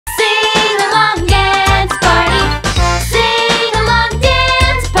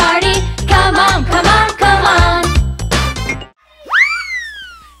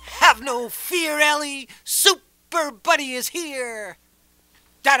Ellie, Super Buddy is here!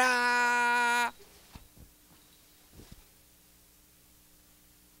 Ta-da!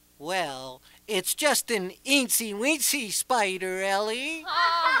 Well, it's just an Incy Wincy spider, Ellie. I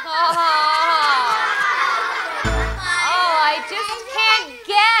just can't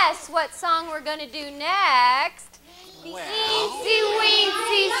guess what song we're gonna do next. The Incy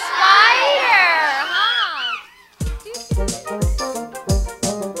Wincy spider, huh?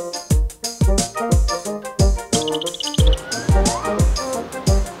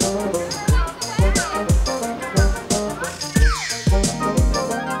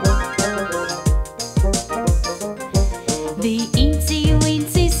 The Incy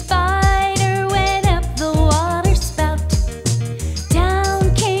Wincy spider went up the water spout.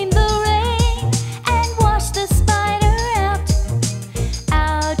 Down came the rain and washed the spider out.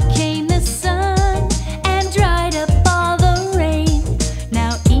 Out came the sun and dried up all the rain.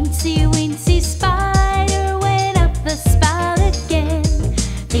 Now Incy Wincy spider went up the spout again.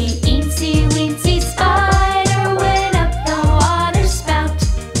 The Incy Wincy spider went up the water spout.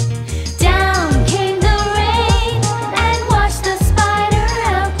 Down came the rain and washed the spider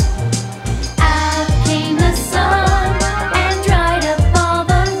out. Out came the sun and dried up all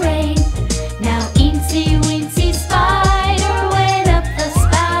the rain. Now Incy Wincy spider went up the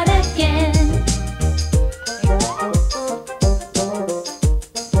spout again.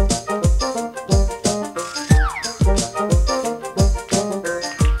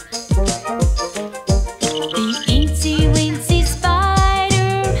 The Incy Wincy spider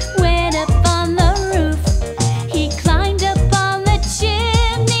went up on the roof. He climbed up on the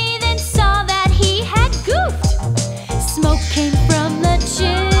chimney, then saw that he had goofed. Smoke came from the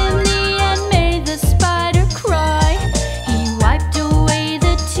chimney and made the spider cry. He wiped away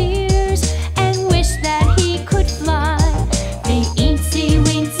the tears and wished that he could fly. The Incy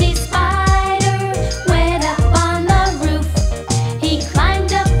Wincy spider went up on the roof. He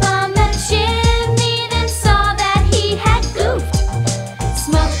climbed up on the chimney, then saw that he had goofed.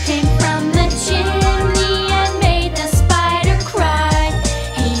 Smoke came from the chimney and made the spider cry.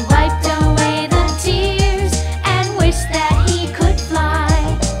 He wiped away the tears and wished that he could fly.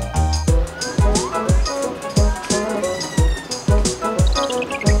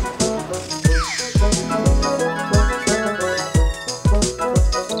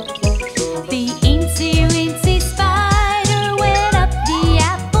 The Incy Wincy spider went up the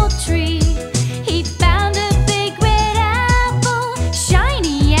apple tree. He found a big red apple,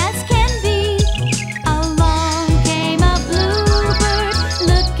 shiny as can be. Along came a bluebird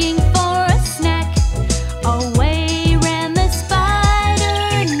looking for a snack. Away ran the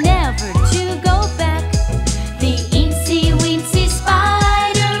spider, never to go back. The Incy Wincy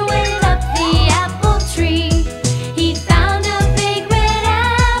spider went up the apple tree. He found a big red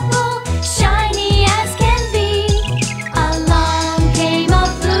apple, shiny as can be. Along came a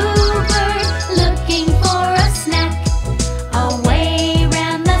bluebird looking for a snack. Away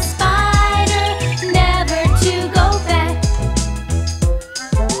ran the spider, never to go back.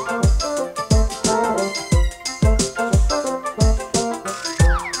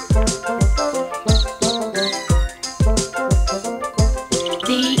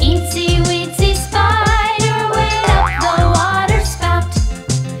 The Incy Wincy spider went up the water spout.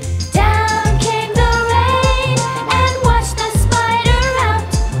 Down came the rain and washed the spider out.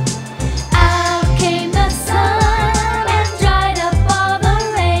 Out came the sun and dried up all the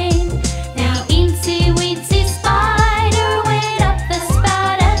rain. Now Incy Wincy spider went up the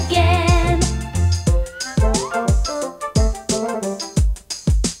spout again.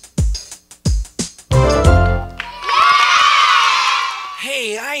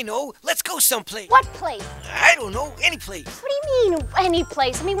 Hey, I know. Let's go someplace. What place? I don't know. Any place. What do you mean, any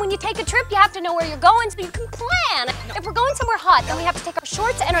place? I mean, when you take a trip, you have to know where you're going so you can plan. If we're going somewhere hot, then we have to take our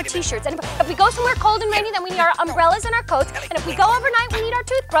shorts and our t-shirts. And if we go somewhere cold and rainy, then we need our umbrellas and our coats. And if we go overnight, we need our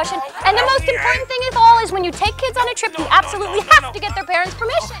toothbrush. And the most important thing of all is when you take kids on a trip, you absolutely have to get their parents'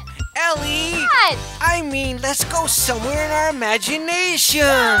 permission. Ellie! What? I mean, let's go somewhere in our imagination.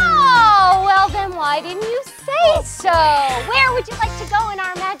 Oh, well then why didn't you say so? Where would you like to go in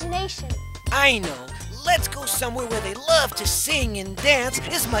our imagination? I know. Let's go somewhere where they love to sing and dance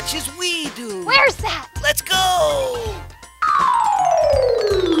as much as we do. Where's that? Let's go!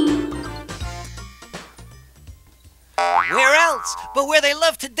 Where else but where they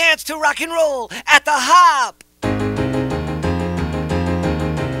love to dance to rock and roll at the hop?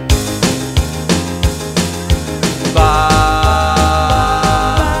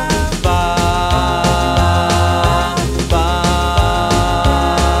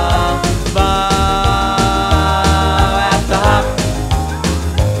 At the hop,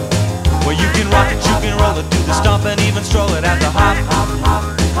 where you can rock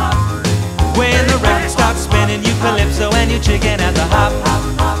you're chicken at the hop.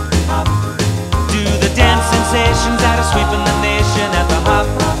 Do the dance sensations that are sweeping the nation at the hop.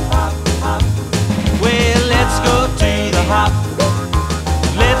 Well, let's go to the hop.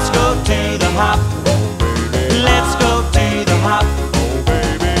 Let's go to the hop. Let's go to the hop.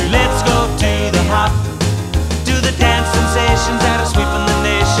 Let's go to the hop. Do the dance sensations that are sweeping the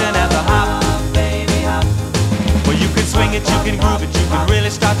nation at the hop. Well, you can swing it, you can groove it, you can really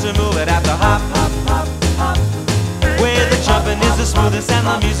start to move it at the hop. Where the jumping is the smoothest and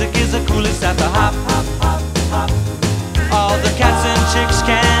the music is the coolest at the hop. All the cats and chicks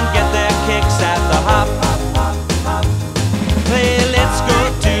can get their kicks at the hop. Hey, let's go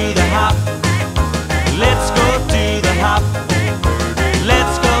to the hop. Let's go to the hop.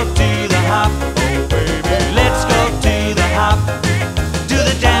 Let's go to the hop. Let's go to the hop. Do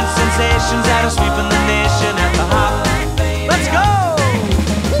the dance sensations that are sweeping the nation at the hop. Let's go!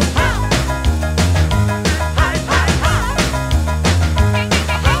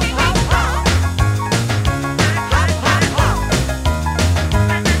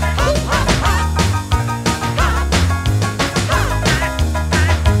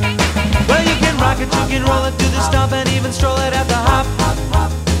 Well, you can rock it, you can roll it, do the stomp and even stroll it at the hop.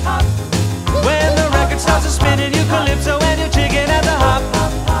 When the record starts to spin and you calypso and you chicken at the hop.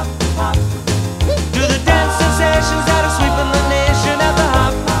 Do the dance sensations that are sweeping the nation at the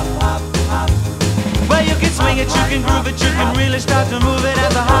hop. Well, you can swing it, you can groove it, you can really start to move it